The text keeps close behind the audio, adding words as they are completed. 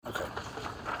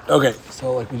Okay,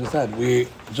 so like we just said, we're in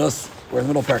the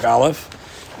middle of Parak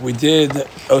Aleph. We did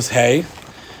Os Hey,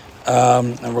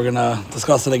 and we're gonna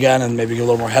discuss it again and maybe get a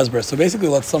little more hesber. So basically,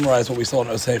 let's summarize what we saw in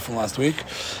Os Hey from last week.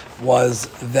 Was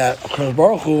that HaKadosh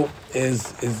Baruch Hu is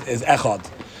Echad.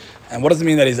 And what does it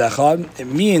mean that he's Echad? It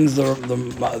means the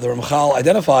Ramchal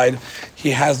identified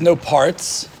he has no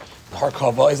parts.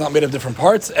 Harkava, he's not made of different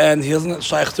parts, and he isn't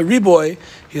shaykh to riboy.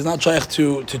 He's not shaykh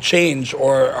to change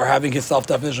or having his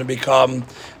self-definition become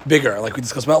bigger. Like we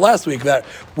discussed about last week, that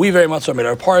we very much are made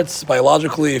out of parts,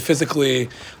 biologically, physically,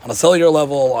 on a cellular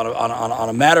level, on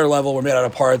a matter level, we're made out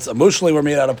of parts. Emotionally, we're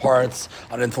made out of parts.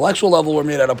 On an intellectual level, we're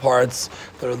made out of parts.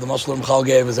 The mashal Ramchal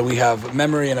gave is that we have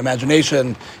memory and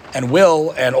imagination and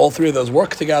will, and all three of those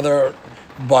work together.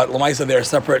 But Lamaisa, they are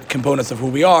separate components of who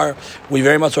we are. We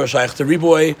very much are shaykh to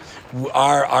riboy.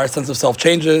 Our sense of self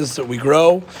changes. We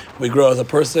grow as a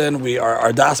person.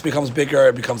 Our das becomes bigger.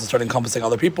 It becomes to start encompassing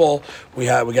other people. We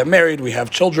get married. We have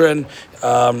children. We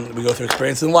go through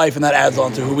experience in life, and that adds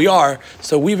on to who we are.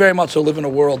 So we very much live in a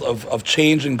world of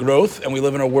change and growth, and we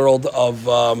live in a world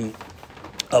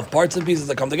of parts and pieces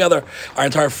that come together. Our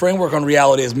entire framework on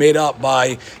reality is made up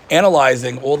by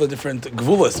analyzing all the different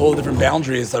gvulas, all the different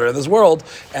boundaries that are in this world,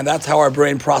 and that's how our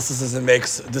brain processes and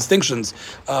makes distinctions.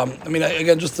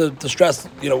 Again, just to stress,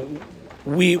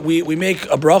 we make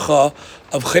a bracha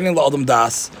of chinin la'adam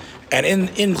das, and in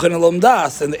chinin la'adam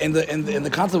das, in the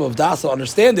concept of das,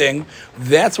 understanding,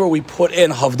 that's where we put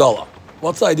in havdalah.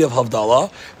 What's the idea of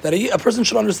Havdalah? That a person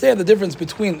should understand the difference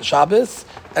between Shabbos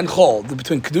and Chol,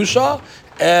 between Kedusha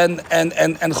and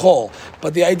Chol.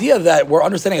 But the idea that we're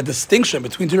understanding a distinction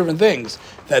between two different things,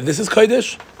 that this is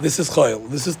Kodesh, this is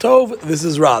Chol, this is Tov, this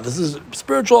is Ra, this is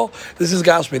spiritual, this is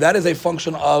Gashmi. That is a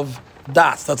function of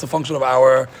Das. That's a function of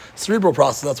our cerebral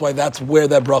process. That's why that's where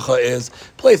that bracha is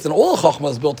placed. And all of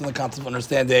Chochmah is built in the concept of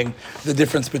understanding the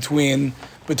difference between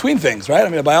things, right? I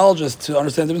mean, a biologist to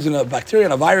understand the difference between a bacteria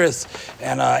and a virus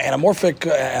and anamorphic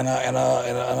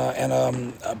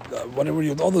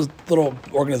whatever all those little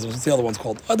organisms. What's the other one's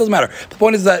called? It doesn't matter. The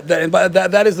point is that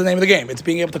is the name of the game. It's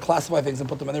being able to classify things and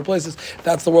put them in their places.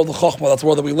 That's the world of Chochmah. That's the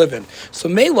world that we live in. So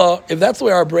Mela, if that's the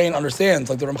way our brain understands,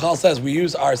 like the Ramchal says, we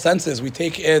use our senses. We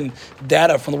take in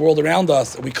data from the world around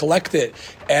us. We collect it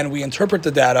and we interpret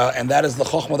the data, and that is the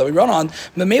Chochmah that we run on.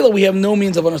 Mela, we have no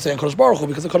means of understanding Kadosh Baruch Hu,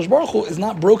 because the Kadosh Baruch Hu is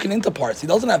not broken into parts. He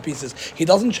doesn't have pieces. He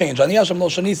doesn't change. Ani Hashem lo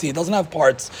shanisi. He doesn't have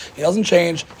parts. He doesn't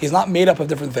change. He's not made up of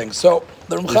different things. So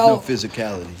the Ramchal, there's no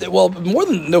physicality. Well, more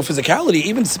than no physicality,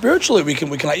 even spiritually, we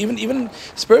can even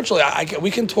spiritually,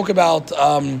 we can talk about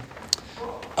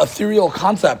ethereal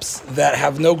concepts that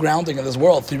have no grounding in this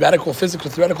world. Theoretical physics,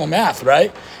 theoretical math,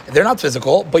 right? They're not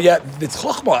physical, but yet it's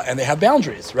chokhmah and they have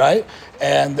boundaries, right?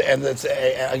 And it's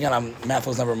again, math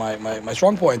was never my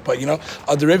strong point, but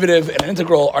a derivative and an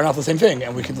integral are not the same thing,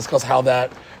 and we can discuss how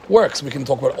that works. We can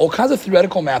talk about all kinds of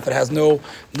theoretical math that has no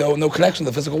connection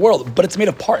to the physical world, but it's made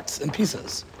of parts and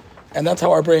pieces, and that's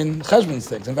how our brain cheshbons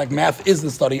things. In fact, math is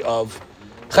the study of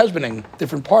cheshboning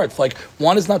different parts. Like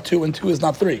 1 is not 2 and 2 is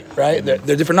not 3, right? They're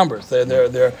different numbers. They're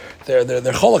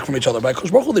cholak from each other. By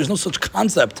Kosh Baruch Hu, there's no such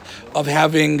concept of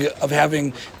having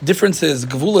differences,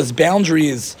 gevulas,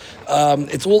 boundaries.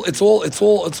 It's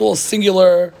all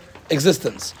singular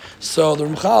existence. So the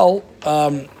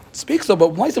Ramchal speaks so,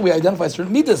 but when I say we identify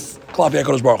certain midas, Klapi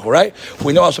HaKadosh Baruch Hu, right?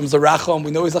 We know Hashem is a Racham, we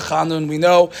know He's a Chanun, we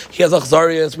know He has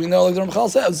Achzarias, we know, like the Ramchal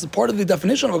says, part of the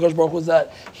definition of HaKadosh Baruch Hu is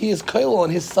that He is Kailul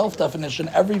in His self-definition,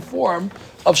 every form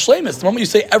of Shleimus. The moment you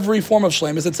say every form of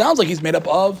Shleimus, it sounds like He's made up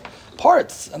of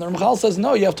parts. And the Ramchal says,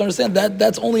 no, you have to understand that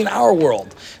that's only in our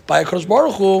world. By HaKadosh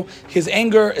Baruch Hu, His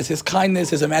anger is His kindness,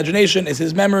 His imagination is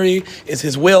His memory, is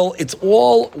His will. It's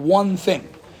all one thing.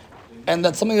 And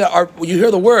that's something that you hear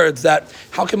the words that,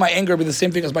 how can my anger be the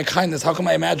same thing as my kindness? How can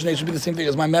my imagination be the same thing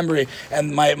as my memory?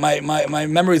 And my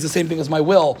memory is the same thing as my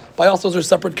will. By us, those are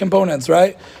separate components,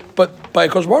 right? But by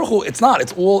Kosh Baruch Hu, it's not.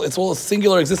 It's all a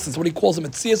singular existence. What he calls a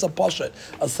Metzias HaPashat,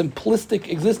 a simplistic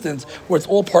existence where it's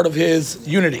all part of his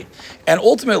unity. And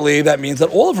ultimately, that means that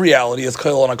all of reality is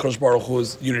Kail on Kosh Baruch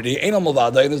Hu's unity. Ein al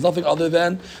Milvadai, there's nothing other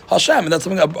than Hashem. And that's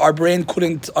something our brain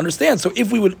couldn't understand. So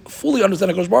if we would fully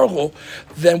understand Kosh Baruch Hu,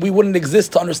 then we wouldn't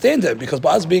exist to understand Him. Because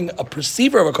by us being a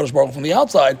perceiver of Kosh Baruch Hu from the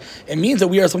outside, it means that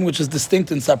we are something which is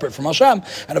distinct and separate from Hashem.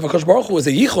 And if Kosh Baruch Hu is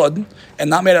a yichud and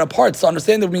not made out of parts, to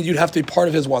understand that would mean you'd have to be part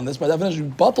of His oneness. By definition,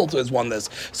 you'd buttle to His oneness.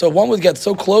 So if one would get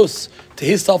so close to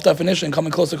His self-definition,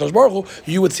 coming close to Kosh Baruch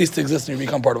Hu, you would cease to exist and you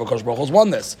become part of Kosh Baruch Hu's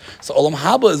oneness. So Olam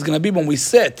Haba is going to be when we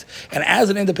sit and as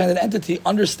an independent entity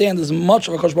understand as much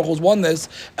of Kosh Baruch Hu's oneness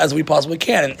as we possibly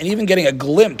can. And even getting a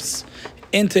glimpse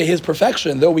into his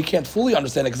perfection, though we can't fully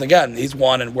understand it, because again, he's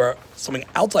one and we're something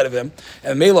outside of him,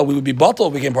 and Mela, we would be batal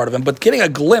if we became part of him, but getting a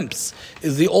glimpse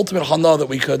is the ultimate hana that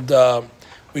we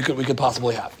could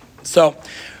possibly have. So,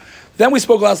 then we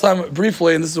spoke last time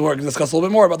briefly, and this is where we're going to discuss a little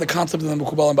bit more about the concept of the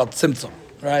Mekubalim about Tzimtzum,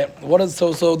 right?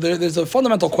 There's a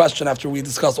fundamental question after we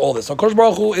discuss all this. So Kodesh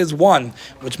Baruch Hu is one,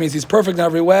 which means he's perfect in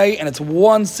every way, and it's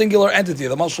one singular entity.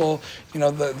 The mashal,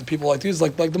 the people like to use,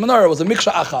 like the menorah was a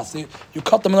miksha achas. You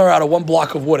cut the menorah out of one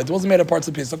block of wood. It wasn't made of parts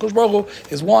and pieces. So Kodesh Baruch Hu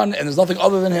is one, and there's nothing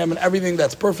other than him, and everything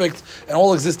that's perfect, and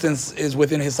all existence is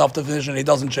within his self-definition, and he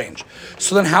doesn't change.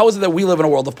 So then how is it that we live in a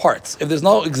world of parts? If there's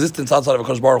no existence outside of a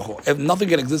Kodesh Baruch Hu, if nothing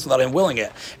can exist without him willing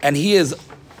it, and he is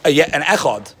an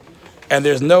echad, and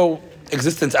there's no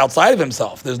existence outside of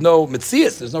himself, there's no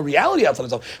mitzias, there's no reality outside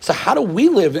of himself. So how do we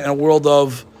live in a world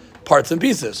of parts and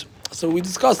pieces? So we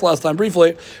discussed last time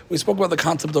briefly, we spoke about the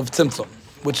concept of Tzimtzum,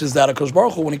 which is that HaKadosh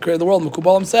Baruch Hu, when he created the world,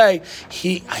 Mekubalim say,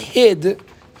 he hid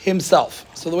himself.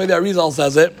 So the way that Arizal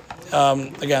says it,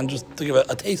 again, just to give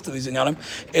a taste of these inyanim,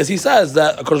 is he says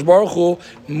that HaKadosh Baruch Hu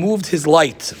moved his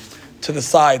light to the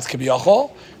sides,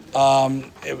 kibiyachol.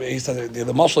 He said the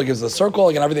mashal gives a circle.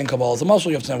 Again, everything in Kabbalah is a mashal.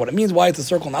 You have to know what it means, why it's a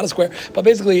circle, not a square. But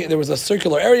basically, there was a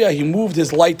circular area. He moved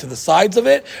his light to the sides of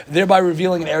it, thereby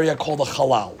revealing an area called a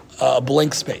halal, a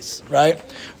blank space. Right?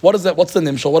 What is that? What's the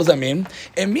nimshal? What does that mean?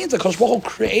 It means that Kodesh Baruch Hu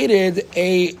created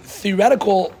a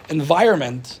theoretical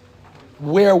environment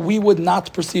where we would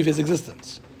not perceive his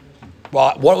existence.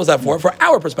 Well, what was that for? For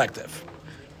our perspective,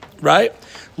 right?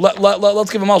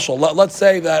 Let's give a mashal. Let's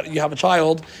say that you have a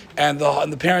child and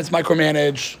the parents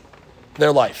micromanage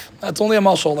their life. That's only a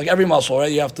mashal, like every mashal,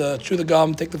 right? You have to chew the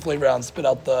gum, take the flavor out, and spit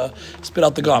out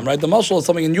the gum, right? The mashal is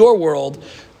something in your world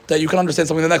that you can understand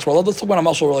something in the next world. Let's talk about a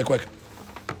mashal really quick.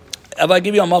 If I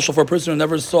give you a mashal for a person who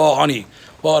never saw honey,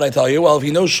 what would I tell you? Well, if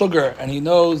he knows sugar and he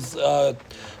knows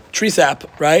tree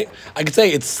sap, right? I could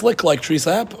say it's slick like tree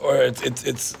sap, or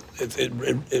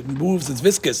it moves, it's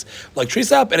viscous like tree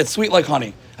sap, and it's sweet like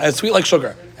honey, and it's sweet like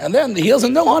sugar. And then he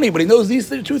doesn't know honey, but he knows these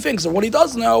two things. So what he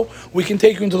does know, we can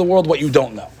take you into the world what you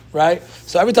don't know, right?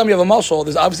 So every time you have a mashal,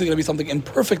 there's obviously going to be something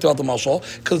imperfect about the mashal,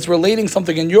 because it's relating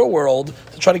something in your world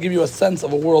to try to give you a sense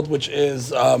of a world which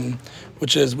is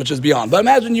beyond. But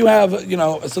imagine you have,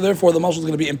 so therefore the mashal is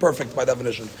going to be imperfect by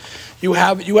definition. You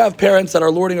have parents that are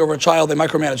lording over a child, they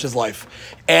micromanage his life.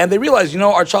 And they realize,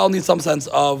 our child needs some sense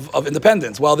of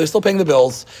independence. Well, they're still paying the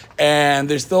bills, and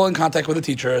they're still in contact with the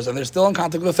teachers, and they're still in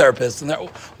contact with the therapists, and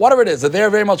whatever it is, that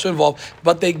they're very much involved,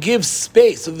 but they give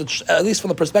space, so at least from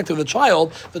the perspective of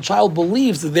the child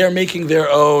believes that they're making their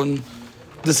own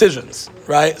decisions,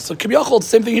 right? So Kibiyachol, the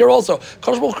same thing here also.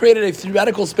 Kodesh Baruch Hu created a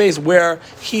theoretical space where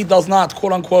he does not,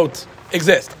 quote unquote,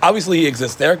 exist. Obviously he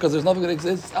exists there because there's nothing that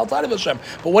exists outside of Hashem.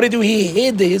 But what did he do? He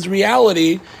hid his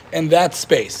reality in that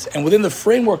space. And within the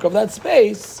framework of that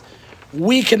space,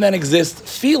 we can then exist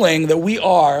feeling that we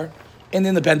are an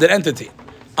independent entity.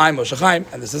 I'm Moshe Chaim,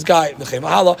 and this is Guy,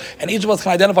 and each of us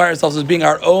can identify ourselves as being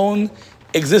our own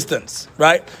existence,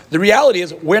 right? The reality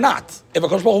is we're not. If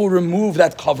HaKadosh Baruch Hu would remove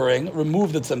that covering,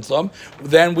 remove the tzimtzum,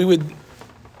 then we would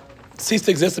cease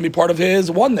to exist and be part of his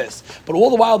oneness. But all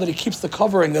the while that he keeps the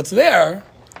covering that's there,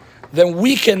 then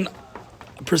we can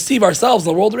perceive ourselves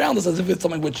in the world around us as if it's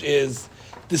something which is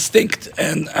distinct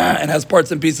and has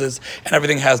parts and pieces, and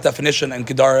everything has definition and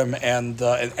gedarim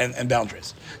and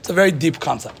boundaries. It's a very deep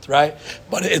concept, right?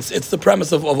 But it's the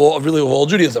premise of all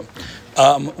Judaism.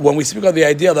 When we speak of the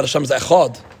idea that Hashem is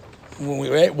echad,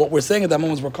 what we're saying at that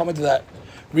moment is we're coming to that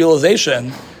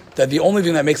realization that the only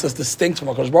thing that makes us distinct from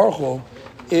HaKadosh Baruch Hu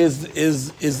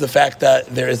is the fact that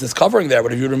there is this covering there.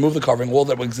 But if you remove the covering, all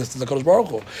that will exist is HaKadosh Baruch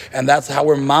Hu. And that's how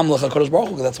we're mamlech HaKadosh Baruch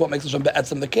Hu, because that's what makes Hashem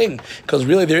be'etzem the king. Because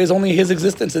really there is only his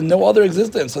existence and no other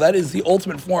existence. So that is the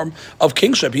ultimate form of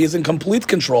kingship. He is in complete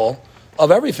control of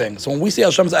everything. So when we see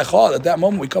Hashem's echad, at that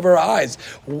moment we cover our eyes.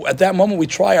 At that moment we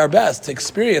try our best to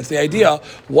experience the idea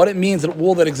what it means that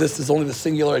all that exists is only the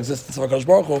singular existence of HaKadosh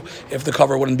Baruch Hu if the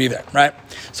cover wouldn't be there, right?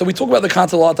 So we talk about the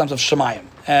concept a lot of times of Shemayim.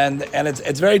 And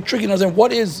it's very tricky to understand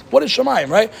what is Shemayim,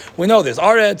 right? We know there's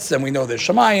Aretz, and we know there's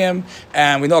Shemayim,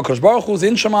 and we know HaKadosh Baruch Hu's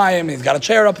in Shemayim, he's got a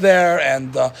chair up there,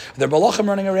 and there are Balachim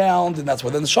running around, and that's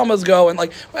where the Neshamas go, and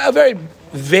like a very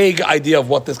vague idea of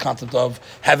what this concept of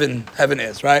heaven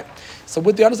is, right? So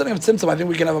with the understanding of Tzimtzum, I think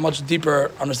we can have a much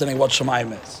deeper understanding of what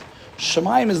Shemayim is.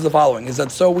 Shemayim is the following, is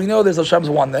that so we know there's Hashem's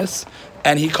oneness,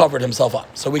 and he covered himself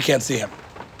up, so we can't see him.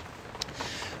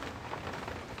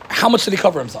 How much did he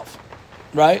cover himself?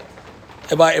 Right?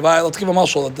 let's give a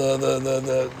mashal that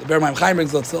the Ber Maim Chaim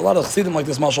brings. A lot of chassidim like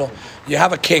this mashal. You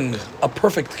have a king, a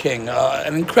perfect king,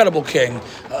 an incredible king.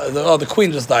 The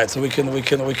queen just died, so we can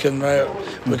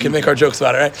make our jokes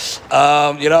about it,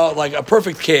 right? Like a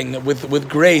perfect king with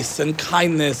grace and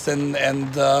kindness and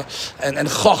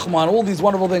chokhmah and all these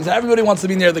wonderful things. Everybody wants to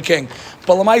be near the king,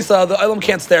 but Lamaisa, the Olam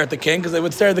can't stare at the king, because they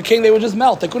would stare at the king, they would just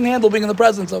melt. They couldn't handle being in the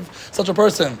presence of such a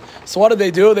person. So what did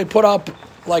they do? They put up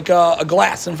like a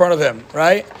glass in front of him,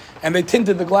 right? And they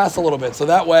tinted the glass a little bit, so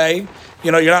that way,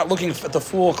 you're not looking at the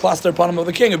full cluster upon of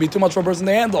the king. It'd be too much for a person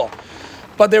to handle.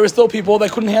 But there were still people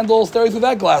that couldn't handle staring through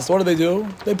that glass. So what do?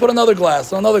 They put another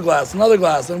glass, another glass, another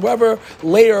glass, and whatever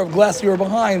layer of glass you were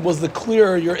behind was the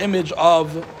clearer your image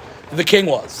of the king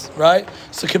was, right?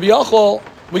 So Kibiyachol,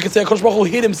 we could say HaKadosh Baruch Hu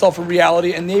hid himself from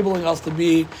reality, enabling us to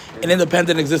be an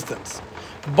independent existence.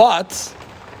 But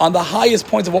on the highest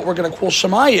point of what we're going to call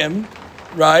Shemayim,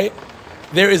 right,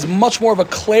 there is much more of a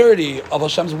clarity of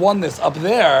Hashem's oneness up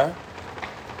there.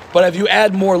 But if you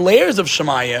add more layers of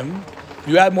Shemayim,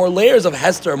 you add more layers of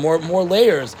Hester, more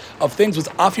layers of things which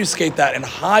obfuscate that and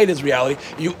hide his reality,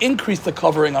 you increase the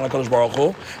covering on HaKadosh Baruch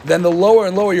Hu, then the lower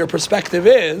and lower your perspective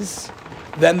is,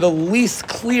 then the least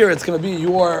clear it's going to be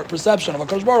your perception of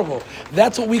HaKadosh Baruch Hu.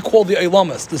 That's what we call the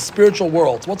Olamos, the spiritual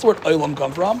world. What's the word Olam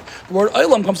come from? The word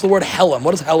Olam comes from the word Helam.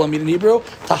 What does Helam mean in Hebrew?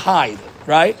 To hide,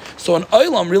 right? So an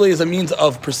Olam really is a means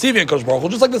of perceiving HaKadosh Baruch Hu,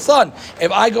 just like the sun.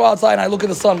 If I go outside and I look at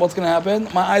the sun, what's going to happen?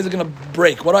 My eyes are going to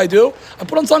break. What do? I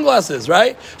put on sunglasses,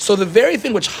 right? So the very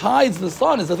thing which hides the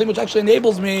sun is the thing which actually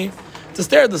enables me to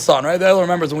stare at the sun, right? The Ella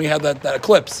remembers when we had that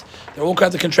eclipse. There were all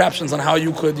kinds of contraptions on how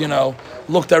you could,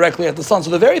 look directly at the sun. So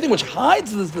the very thing which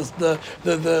hides the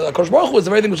HaKadosh Baruch Hu is the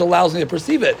very thing which allows me to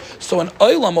perceive it. So an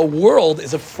Olam, a world,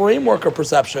 is a framework of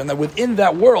perception that within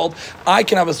that world, I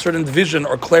can have a certain vision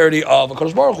or clarity of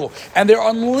HaKadosh Baruch Hu. And there are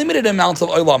unlimited amounts of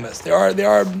Olamis. There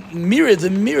are myriads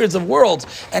and myriads of worlds,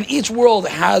 and each world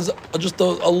has just a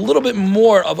little bit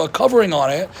more of a covering on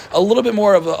it, a little bit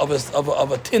more of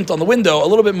a tint on the window, a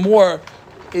little bit more.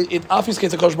 It obfuscates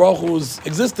HaKadosh Baruch Hu's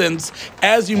existence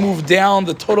as you move down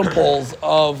the totem poles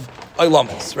of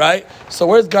Olamos, right? So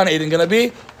where's Gan Eden going to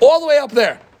be? All the way up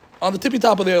there, on the tippy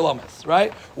top of the Olamos,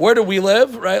 right? Where do we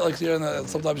live, right? Like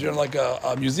sometimes you're in like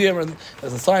a museum and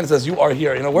there's a sign that says you are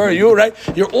here. Where are you, right?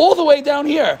 You're all the way down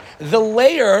here. The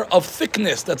layer of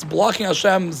thickness that's blocking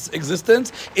Hashem's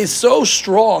existence is so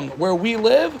strong where we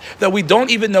live that we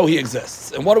don't even know he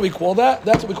exists. And what do we call that?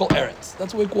 That's what we call Eretz.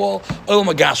 That's what we call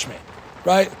Olam HaGashmi.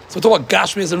 Right? So we talk about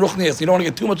Gashmias and Ruchnias. You don't want to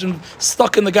get too much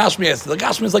stuck in the Gashmias. The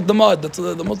Gashmias is like the mud. That's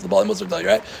the most of the Bali Musar tell you,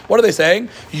 right? What are they saying?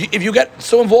 If you get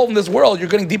so involved in this world, you're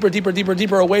getting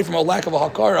deeper away from a lack of a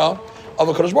Hakara of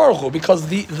a Kadosh Baruch Hu, because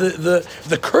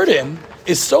the curtain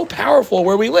is so powerful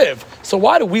where we live. So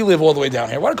why do we live all the way down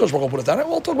here? Why did Kadosh Baruch Hu put us down here?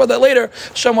 We'll talk about that later.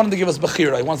 Hashem wanted to give us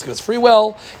Bechira. He wants to give us free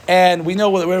will. And we know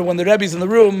when the Rebbe's in the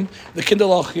room, the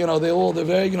Kinderlach, they're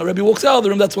very, Rebbe walks out of the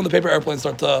room, that's when the paper airplanes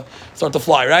start to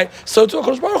fly, right? So to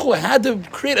Kadosh Baruch Hu had to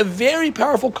create a very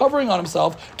powerful covering on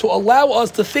himself to allow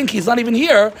us to think he's not even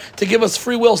here, to give us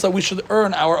free will so that we should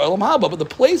earn our Olam Haba. But the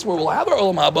place where we'll have our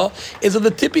Olam Haba is at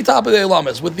the tippy top of the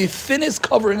Olamis, with the thinnest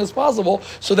covering as possible,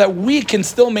 so that we can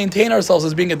still maintain ourselves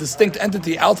as being a distinct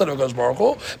entity outside of HaKadosh Baruch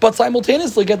Hu, but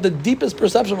simultaneously get the deepest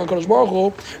perception of HaKadosh Baruch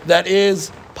Hu that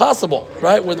is possible,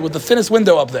 right? With the thinnest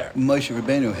window up there. Moshe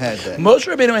Rabbeinu had that. Moshe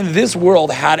Rabbeinu in this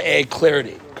world had a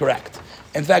clarity, correct.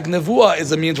 In fact, Nevuah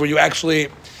is a means where you actually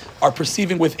are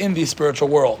perceiving within these spiritual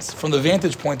worlds from the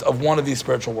vantage point of one of these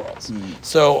spiritual worlds.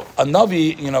 So a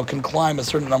Navi, can climb a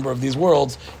certain number of these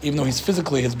worlds, even though he's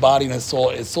physically, his body and his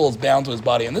soul is bound to his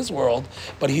body in this world,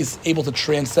 but he's able to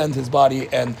transcend his body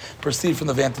and perceive from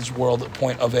the vantage world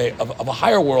point of a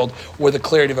higher world where the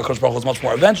clarity of HaKadosh Baruch Hu is much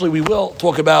more. Eventually we will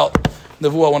talk about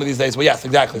Nevuah one of these days, but yes,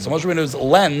 exactly. So Moshe Rabbeinu's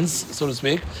lens, so to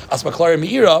speak, Asmaklari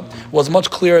Meira, was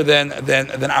much clearer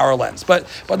than our lens. But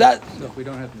that. So if we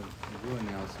don't have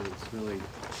Nevuah now, so it's really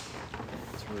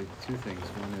two things.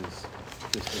 One is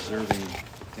just observing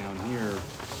down here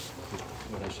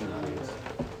what Hashem creates,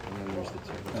 and then there's the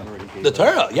Torah he gave the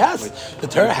Torah, us, yes, the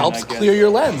Torah helps clear your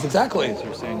lens. Exactly. So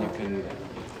you're saying you can.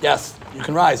 Yes, you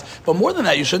can rise. But more than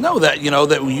that, you should know that,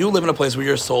 that you live in a place where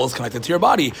your soul is connected to your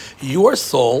body. Your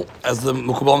soul, as the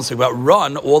Mukubalim speak about,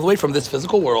 run all the way from this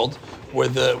physical world where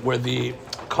the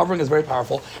covering is very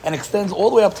powerful and extends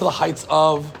all the way up to the heights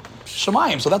of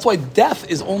Shemayim. So that's why death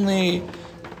is only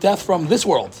death from this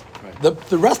world. Right.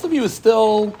 The rest of you is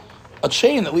still a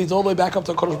chain that leads all the way back up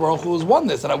to Kodesh Baruch Hu's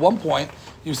oneness. And at one point,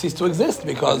 you cease to exist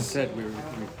because... We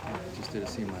just did a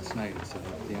scene last night. It said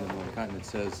at the end of the Cotton, it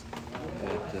says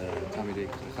that Tamidei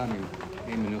Chachamim,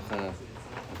 Ein Menucha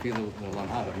feel the Olam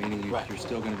Haba, meaning Right. you're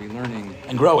still going to be learning.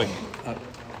 And growing.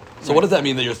 So Right. what does that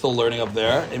mean that you're still learning up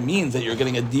there? It means that you're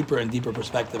getting a deeper and deeper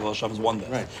perspective of Hashem's oneness.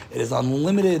 Right. It is an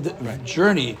unlimited Right.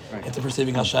 journey Right. into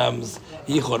perceiving Hashem's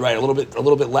yichud, right? A little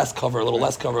bit less cover, a little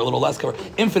less cover, a little less cover,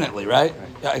 infinitely, right?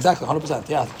 Yeah, exactly, 100%.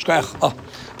 Yeah, shkoyach. Oh,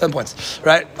 10 points,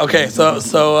 right? Okay, so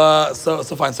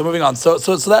fine. So moving on. So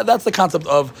that's the concept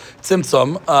of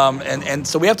Tzimtzum, and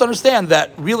so we have to understand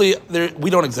that really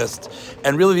we don't exist,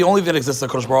 and really the only thing that exists is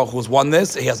Kodesh Baruch Hu, who's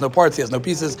oneness. He has no parts, he has no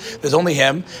pieces. There's only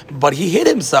Him, but He hid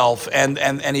Himself, and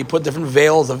He put different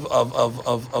veils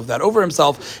of that over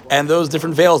Himself, and those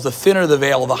different veils, the thinner the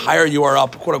veil, the higher you are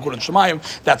up, quote unquote, in Shemayim.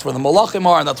 That's where the Malachim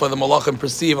are, and that's why the Malachim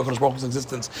perceive Kodesh Baruch Hu's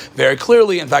existence very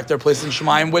clearly. In fact, they're placed in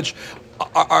Shemayim, which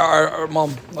are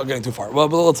well, not getting too far. Well,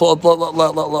 but let's hold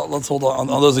on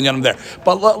those in Yanim there.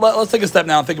 But let's take a step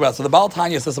now and think about it. So the Baal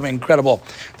Tanya says something incredible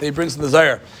that he brings from the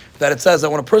Zohar, that it says that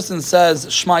when a person says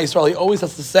Shema Yisrael, he always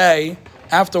has to say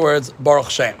afterwards Baruch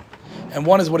Shem. And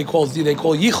one is what they call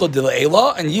Yichud de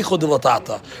La'ela and Yichud de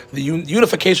Latata, the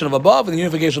unification of above and the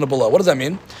unification of below. What does that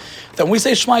mean? That when we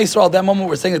say Shema Yisrael, at that moment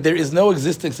we're saying that there is no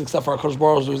existence except for HaKadosh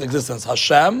Baruch Hu's existence.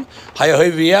 Hashem,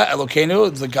 Hayahoviyah,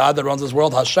 Elokeinu, is the God that runs this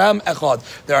world. Hashem, Echad.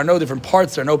 There are no different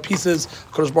parts, there are no pieces.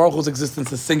 HaKadosh Baruch Hu's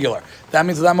existence is singular. That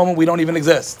means at that moment we don't even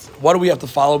exist. What do we have to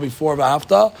follow before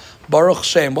V'afta? Baruch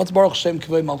Shem. What's Baruch Shem?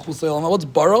 What's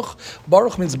Baruch?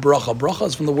 Baruch means bracha. Bracha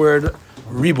is from the word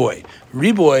riboy.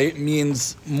 Riboy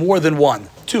means more than one,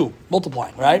 two,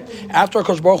 multiplying, right? After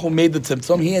HaKadosh Baruch Hu made the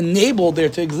Tzimtzum, He enabled there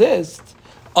to exist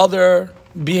other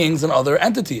beings and other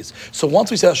entities. So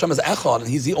once we say Hashem is Echad and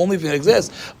He's the only thing that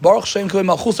exists, Baruch Shem Kivay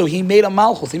Malchus, so He made a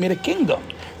Malchus, He made a kingdom.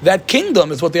 That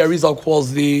kingdom is what the Arizal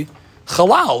calls the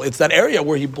Chalal. It's that area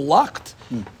where He blocked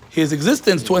His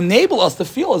existence to enable us to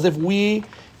feel as if we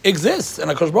exist.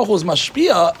 And HaKadosh Baruch Hu is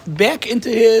mashpia back into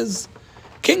His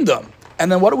kingdom.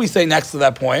 And then what do we say next to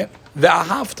that point?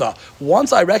 Ve'ahavta.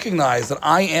 Once I recognize that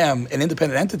I am an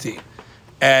independent entity,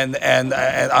 and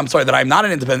I'm sorry, that I'm not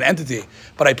an independent entity,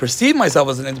 but I perceive myself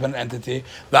as an independent entity,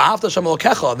 ve'ahavta Shem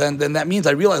Elokecha, then that means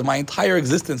I realize my entire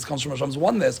existence comes from Hashem's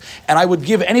oneness, and I would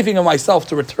give anything of myself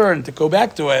to return, to go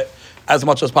back to it, as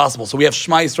much as possible. So we have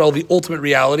Shema Yisrael, the ultimate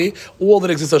reality, all that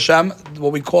exists Hashem,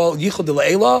 what we call Yichud de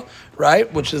La'ela,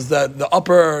 right, which is the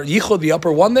upper Yichud, the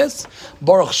upper oneness.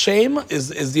 Baruch Shem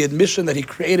is the admission that He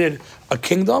created a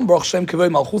kingdom. Baruch Shem Kivay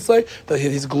Malchusay, that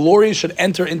His glory should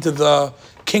enter into the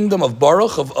kingdom of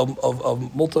Baruch,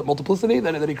 of multiplicity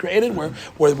that He created, where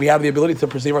we have the ability to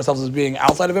perceive ourselves as being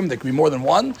outside of Him. There could be more than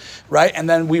one, right? And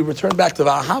then we return back to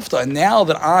V'ahavta. And now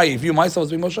that I view myself as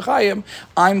being Moshe Chaim,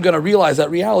 I'm going to realize that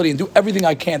reality and do everything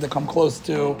I can to come close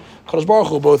to Kadosh Baruch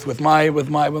Hu, both with my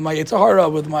Yetzer Hara,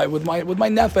 with my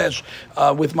nefesh,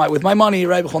 with my money,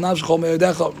 right? With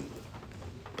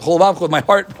my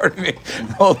heart, pardon me,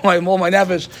 all my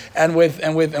nefesh, and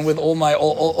with all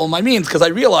my means, because I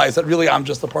realize that really I'm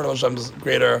just a part of Hashem's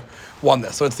greater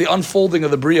oneness. So it's the unfolding of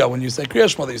the Bria. When you say Kriya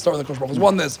Shema, that you start with the Kodesh Baruch Hu's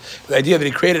oneness, the idea that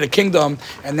He created a kingdom,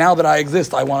 and now that I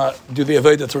exist, I want to do the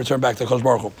Avodah to return back to Kodesh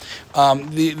Baruch Hu.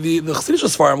 The Chassidish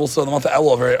Sfarim, also the month of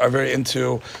Elul, are very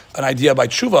into an idea by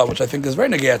Tshuva, which I think is very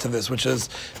negaya to this, which is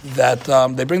that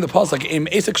they bring the pasuk Im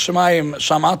Esek Shemayim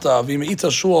Shamata V'Im Ita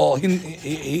Shul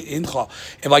Hincha.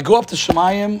 If I go up to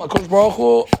Shemayim, Kodesh Baruch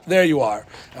Hu, there you are,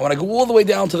 and when I go all the way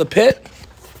down to the pit,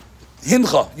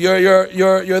 Hincha,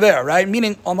 you're there, right?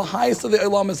 Meaning, on the highest of the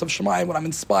Olamos of Shemayim, when I'm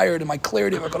inspired and my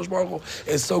clarity of HaKadosh Baruch Hu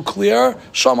is so clear,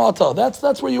 Shamata,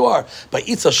 that's where you are. But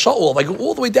Itza Sha'ul, like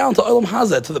all the way down to Olam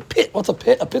Hazeh, to the pit. What's a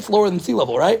pit? A pit's lower than sea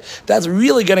level, right? That's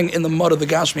really getting in the mud of the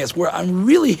Gashmi. It's where I'm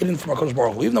really hidden from HaKadosh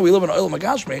Baruch Hu. Even though we live in Olam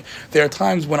Gashmi, there are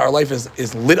times when our life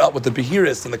is lit up with the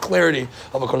Behiris and the clarity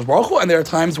of HaKadosh Baruch Hu, and there are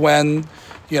times when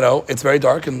it's very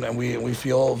dark and we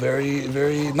feel very,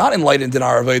 very not enlightened in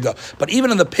our Avodah. But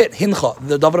even in the pit, Hincha,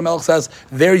 the David HaMelech says,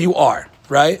 there you are,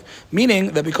 right?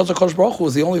 Meaning that because HaKadosh Baruch Hu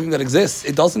is the only thing that exists,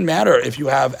 it doesn't matter if you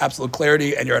have absolute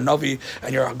clarity and you're a Navi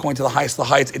and you're going to the highest of the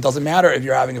heights. It doesn't matter if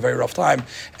you're having a very rough time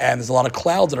and there's a lot of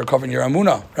clouds that are covering your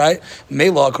Amunah, right?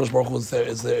 Mela, HaKadosh Baruch Hu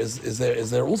is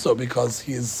there also because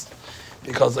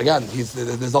again,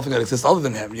 there's nothing that exists other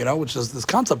than Him, which is this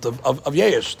concept of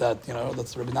Yesh, that,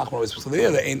 that's Rabbi Nachman always speaks of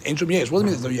the ancient Yesh. What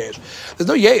does it mean there's no Yesh? There's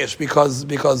no Yesh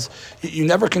because you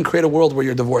never can create a world where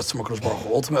you're divorced from HaKadosh Baruch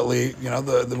Hu. Ultimately,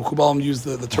 the Mekubalim use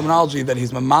the terminology that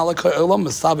He's Mamala Ka'olam,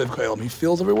 Mesaviv Ka'olam. He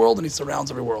fills every world and He surrounds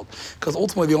every world. Because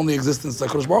ultimately the only existence is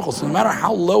HaKadosh Baruch Hu. So no matter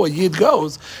how low a Yid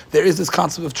goes, there is this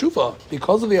concept of tshuva,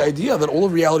 because of the idea that all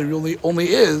of reality really only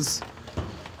is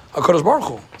HaKadosh Baruch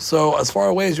Hu. So as far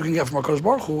away as you can get from HaKadosh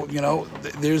Baruch Hu,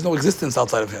 there's no existence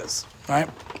outside of His, right?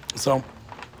 So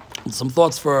some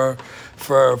thoughts for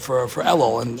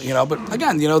Elul, and but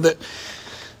again, that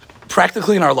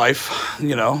practically in our life, the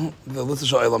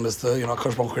Litzah Olam is the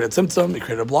Kosh Baruch Hu created Tzimtzum, he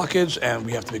created a blockage, and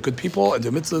we have to be good people and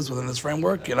do mitzvahs within this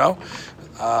framework. The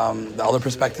other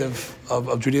perspective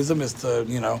of Judaism is to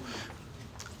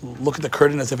look at the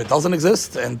curtain as if it doesn't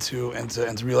exist, and to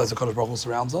realize the Kodesh Baruch Hu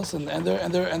surrounds us, and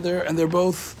they're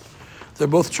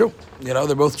both true.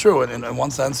 They're both true. And in one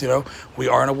sense, we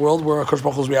are in a world where Kodesh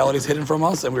Baruch Hu's reality is hidden from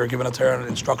us, and we are given a Torah and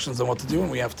instructions on what to do,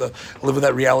 and we have to live with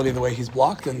that reality the way He's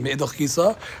blocked. And Me'edach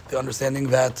Kisa, the understanding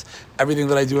that everything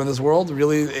that I do in this world,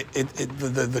 really,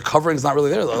 the covering is not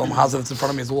really there. The Olam Hazeh that's in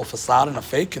front of me is a little facade and a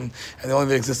fake, and the only thing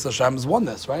that exists in Hashem is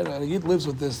oneness, right? And He lives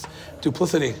with this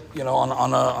duplicity,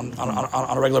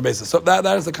 on a regular basis. So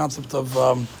that is the concept of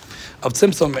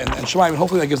Tzimtzum and Shemaim, and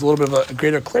hopefully that gives a little bit of a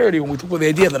greater clarity when we talk about the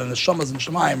idea that an Neshama is in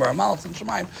Shemaim or a Malach in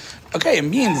Shemaim. Okay, it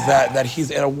means that he's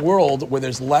in a world where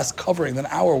there's less covering than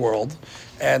our world,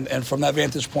 and from that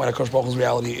vantage point, HaKadosh Baruch Hu's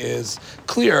reality is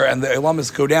clear, and the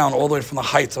Olamos go down all the way from the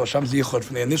heights of Hashem's Yichud,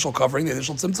 from the initial covering, the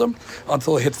initial Tzimtzum,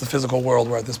 until it hits the physical world,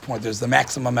 where at this point there's the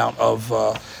maximum amount of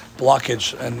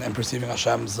blockage and perceiving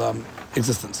Hashem's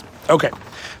existence. Okay,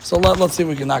 so let's see if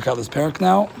we can knock out this parak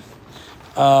now.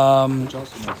 Which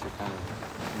also makes it kind of,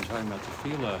 when you're talking about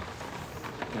tefillah,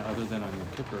 other than on Yom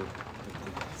Kippur,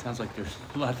 it sounds like there's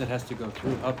a lot that has to go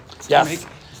through up. Yes. There's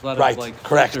a lot Right, of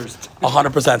correct, filters.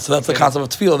 100%. So that's the concept of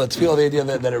tefillah. The tefillah, the idea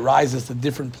that it rises to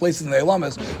different places in the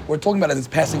Olamos. We're talking about it as it's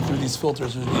passing through these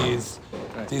filters, through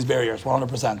these barriers.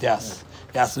 100%. Yes. Right.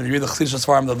 Yes, so if you read the Chassidus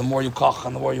Farm, the more you koch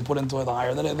and the more you put into it, the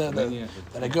higher that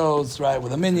it goes, right,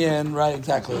 with a minyan, right,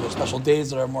 exactly. There's special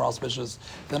days that are more auspicious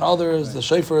than others. Right. The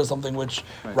shofar is something which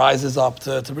rises up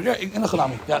to bring, in a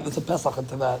Chanami. Yeah, there's a Pesach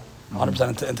into that,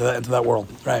 100% into that world,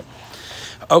 right.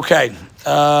 Okay,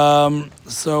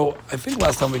 so I think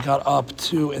last time we got up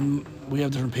to, and we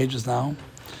have different pages now.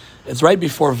 It's right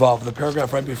before Vav, the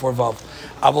paragraph right before Vav.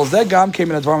 So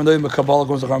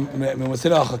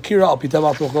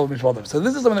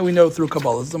this is something that we know through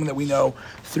Kabbalah. This is something that we know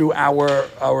through our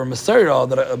Masorah,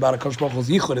 that about HaKadosh Baruch Hu's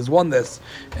Yichud, his oneness,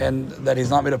 and that He's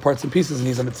not made of parts and pieces, and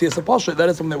He's a Metzias HaPashut. That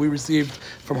is something that we received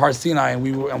from Har Sinai,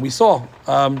 and we saw,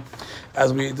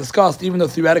 as we discussed, even though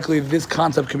theoretically this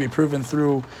concept can be proven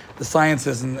through the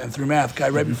sciences and through math.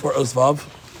 Right before Osvav,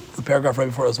 the paragraph right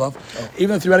before Osvav.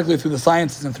 Even theoretically through the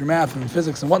sciences and through math and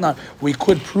physics and whatnot, we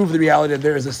could prove the reality that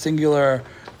there is a singular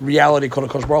reality called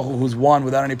HaKadosh Baruch Hu, who's one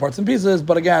without any parts and pieces.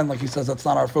 But again, like he says, that's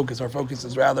not our focus. Our focus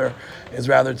is rather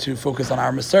to focus on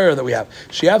our Masorah that we have.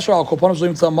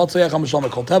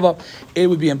 It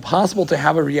would be impossible to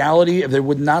have a reality if there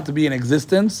would not be an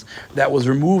existence that was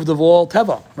removed of all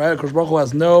Teva. Right? HaKadosh Baruch Hu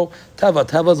has no Teva.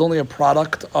 Teva is only a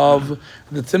product of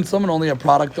the Tzimtzum and only a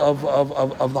product of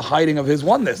the hiding of His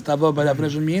oneness. Teva, by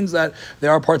definition, means that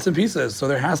there are parts and pieces. So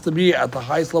there has to be, at the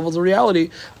highest levels of reality,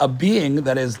 a being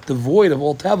that is devoid of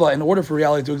all Teva in order for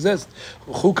reality to exist.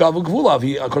 Chukav u'gvulav.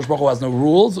 HaKadosh Baruch Hu has no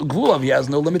rules. Gvulav, He has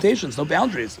no limitations, no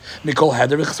boundaries. Mikol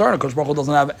heder v'chsar. HaKadosh Baruch Hu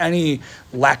doesn't have any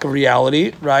lack of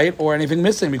reality, right, or anything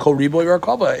missing. Mikol riboy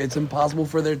v'arkava. It's impossible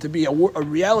for there to be a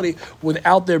reality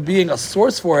without there being a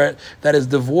source for it that is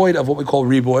devoid of what we call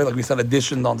riboy, like we said,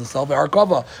 additioned onto self,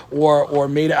 v'arkava, or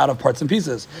made out of parts and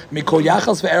pieces. Mikol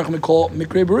yachas v'erech mikol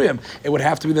mikrei b'riyim. It would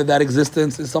have to be that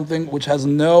existence is something which has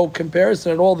no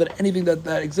comparison at all, that anything that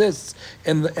exists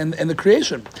in the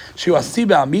creation.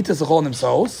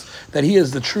 That He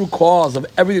is the true cause of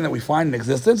everything that we find in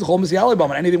existence.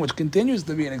 And anything which continues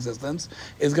to be in existence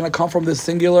is going to come from this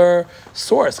singular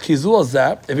source.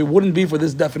 If it wouldn't be for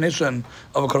this definition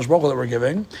of a Kodesh Baruch Hu that we're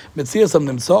giving,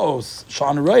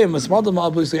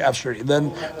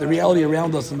 then the reality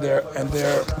around us and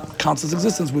their conscious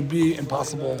existence would be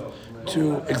impossible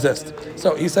to exist.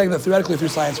 So he's saying that theoretically through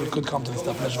science we could come to this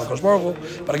definition of Kodesh Baruch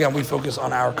Hu, but again we focus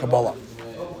on our Kabbalah.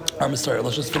 Our Masorah.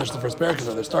 Let's just finish the first paragraph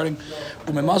because they're starting.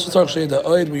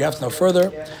 We have to know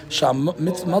further.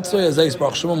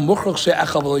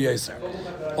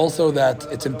 Also that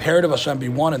it's imperative Hashem be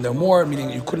one and no more,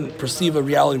 meaning you couldn't perceive a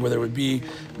reality where there would be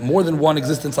more than one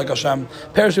existence like Hashem.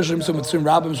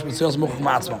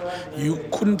 You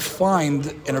couldn't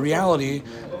find in a reality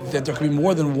that there could be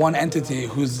more than one entity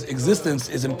whose existence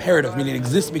is imperative, meaning it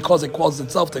exists because it causes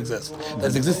itself to exist. That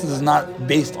its existence is not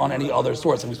based on any other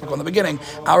source. And we spoke on the beginning,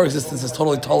 our existence is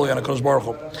totally on a Kodesh Baruch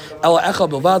Hu.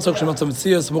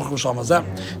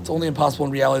 It's only impossible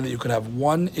in reality that you could have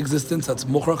one existence that's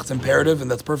mukhrach, it's imperative, and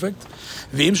that's perfect.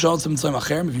 If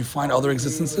you find other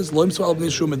existences, if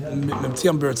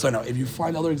you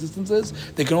find other existences,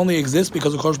 they can only exist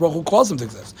because the Kodesh Baruch Hu caused them to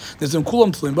exist.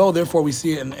 Therefore we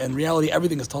see in reality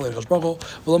everything is Tali HaKadosh Baruch Hu,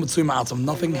 v'lo mitzuyim ma'atzam.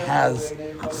 Nothing has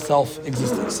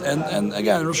self-existence. And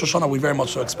again, in Rosh Hashanah, we very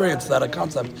much so experience that a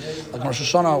concept. Like in Rosh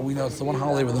Hashanah, we know it's the one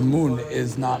holiday where the moon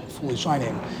is not fully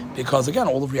shining, because again,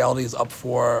 all of reality is up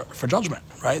for judgment,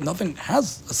 right? Nothing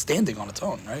has a standing on its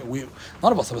own, right?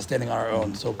 None of us have a standing on our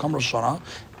own. So come Rosh Hashanah,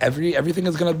 everything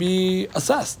is going to be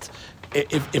assessed.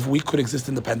 If we could exist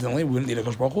independently, we wouldn't need a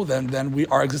Kosh Baruch Hu, then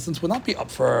our existence would not be up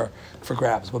for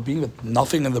grabs. But being that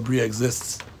nothing in the Bria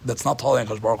exists that's not Tali and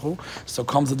Kosh Baruch Hu, so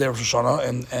comes the day of Rosh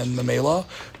Hashanah and the Mela,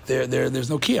 there's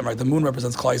no kiyum, right? The moon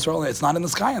represents Klal Yisrael, and it's not in the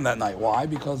sky on that night. Why?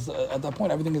 Because at that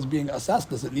point, everything is being assessed.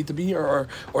 Does it need to be here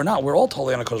or not? We're all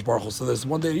Tali and Kosh Baruch Hu, so there's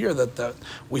one day a year that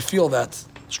we feel that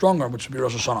stronger, which would be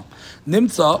Rosh Hashanah.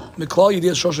 Nimtza miklal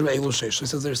yidiyas shoshev elucidation. So he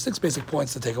says there's 6 basic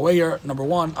points to take away here. Number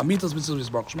 1, amitas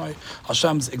mitzvahs baruch shmai,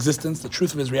 Hashem's existence, the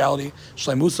truth of His reality.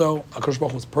 Shleimuso, HaKadosh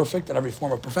Baruch Hu is perfect at every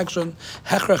form of perfection.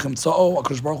 Hechrech himtzao,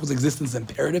 HaKadosh Baruch Hu's existence is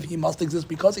imperative. He must exist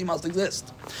because He must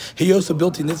exist. He also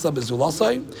built nitzah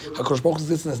bezulasai. HaKadosh Baruch Hu's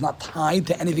existence is not tied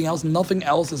to anything else. Nothing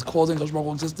else is causing HaKadosh Baruch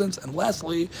Hu's existence. And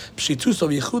lastly, pshituso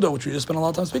v'yichudo, which we just spent a lot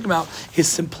of time speaking about, His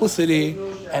simplicity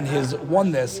and His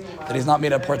oneness, that He's not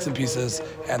made up parts and pieces,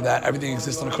 and that everything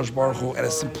exists in a Kosh Baruch Hu and a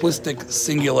simplistic,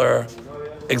 singular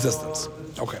existence.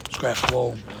 Okay,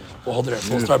 we'll hold it there.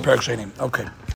 So we'll start Perek Sheni. Okay.